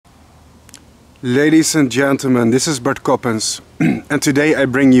Ladies and gentlemen, this is Bart Coppens and today I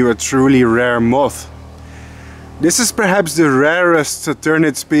bring you a truly rare moth. This is perhaps the rarest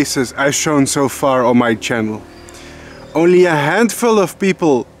Saturniid species I've shown so far on my channel. Only a handful of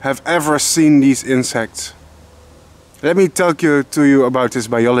people have ever seen these insects. Let me talk to you about this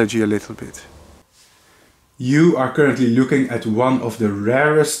biology a little bit. You are currently looking at one of the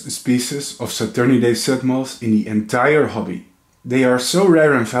rarest species of Saturniidae submoths in the entire hobby. They are so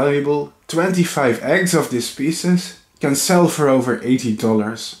rare and valuable, 25 eggs of this species can sell for over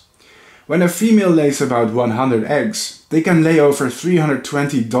 $80. When a female lays about 100 eggs, they can lay over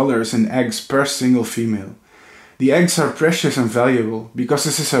 $320 in eggs per single female. The eggs are precious and valuable because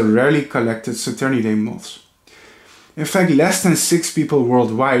this is a rarely collected Saturniidae moth. In fact, less than 6 people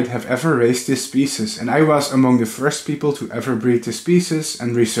worldwide have ever raised this species, and I was among the first people to ever breed this species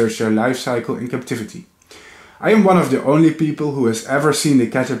and research their life cycle in captivity. I am one of the only people who has ever seen the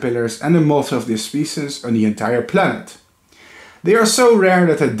caterpillars and the moths of this species on the entire planet. They are so rare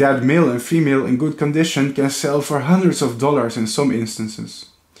that a dead male and female in good condition can sell for hundreds of dollars in some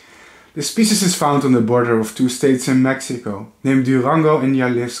instances. The species is found on the border of 2 states in Mexico, named Durango and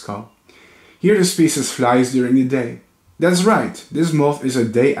Jalisco. Here the species flies during the day. That's right, this moth is a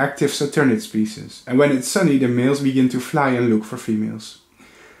day-active Saturniid species, and when it's sunny the males begin to fly and look for females.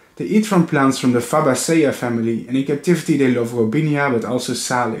 They eat from plants from the Fabaceae family, and in captivity they love Robinia but also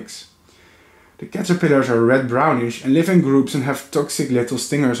Salix. The caterpillars are red-brownish and live in groups and have toxic little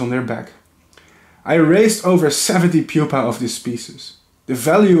stingers on their back. I raised over 70 pupa of this species. The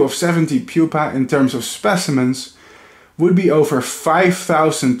value of 70 pupa in terms of specimens would be over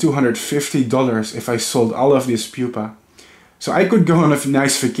 $5,250 if I sold all of this pupa. So I could go on a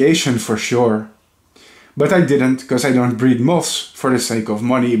nice vacation for sure. But I didn't, because I don't breed moths for the sake of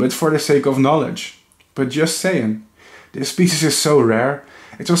money, but for the sake of knowledge. But just saying, this species is so rare,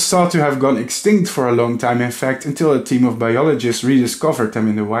 it was thought to have gone extinct for a long time, in fact, until a team of biologists rediscovered them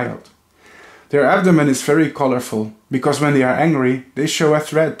in the wild. Their abdomen is very colorful, because when they are angry, they show a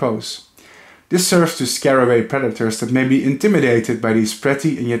threat pose. This serves to scare away predators that may be intimidated by these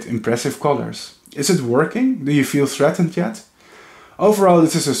pretty and yet impressive colors. Is it working? Do you feel threatened yet? Overall,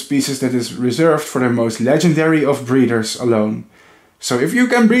 this is a species that is reserved for the most legendary of breeders alone. So if you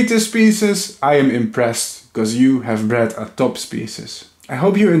can breed this species, I am impressed, because you have bred a top species. I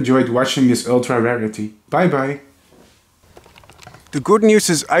hope you enjoyed watching this ultra rarity. Bye bye! The good news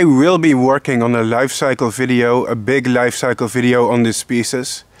is I will be working on a life cycle video, a big life cycle video on this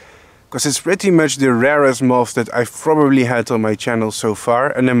species. Because it's pretty much the rarest moth that I've probably had on my channel so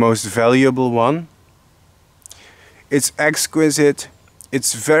far, and the most valuable one. It's exquisite,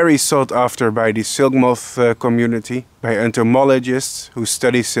 it's very sought after by the silk moth community, by entomologists who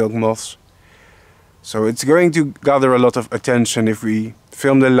study silk moths. So it's going to gather a lot of attention if we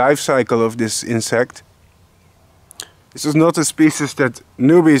film the life cycle of this insect. This is not a species that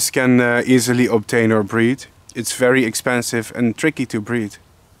newbies can easily obtain or breed. It's very expensive and tricky to breed.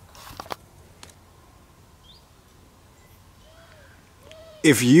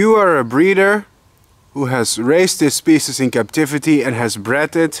 If you are a breeder who has raised this species in captivity and has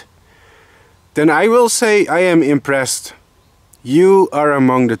bred it, then I will say I am impressed. You are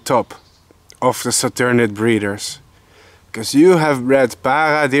among the top of the Saturniid breeders, because you have bred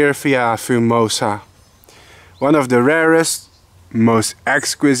Paradirphia fumosa, one of the rarest, most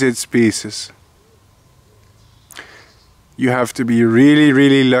exquisite species. You have to be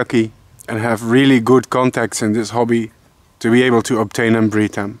really lucky and have really good contacts in this hobby to be able to obtain and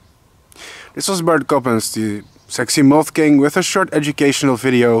breed them. This was Bart Coppens, the sexy moth king, with a short educational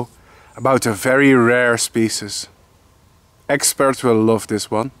video about a very rare species. Experts will love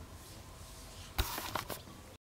this one.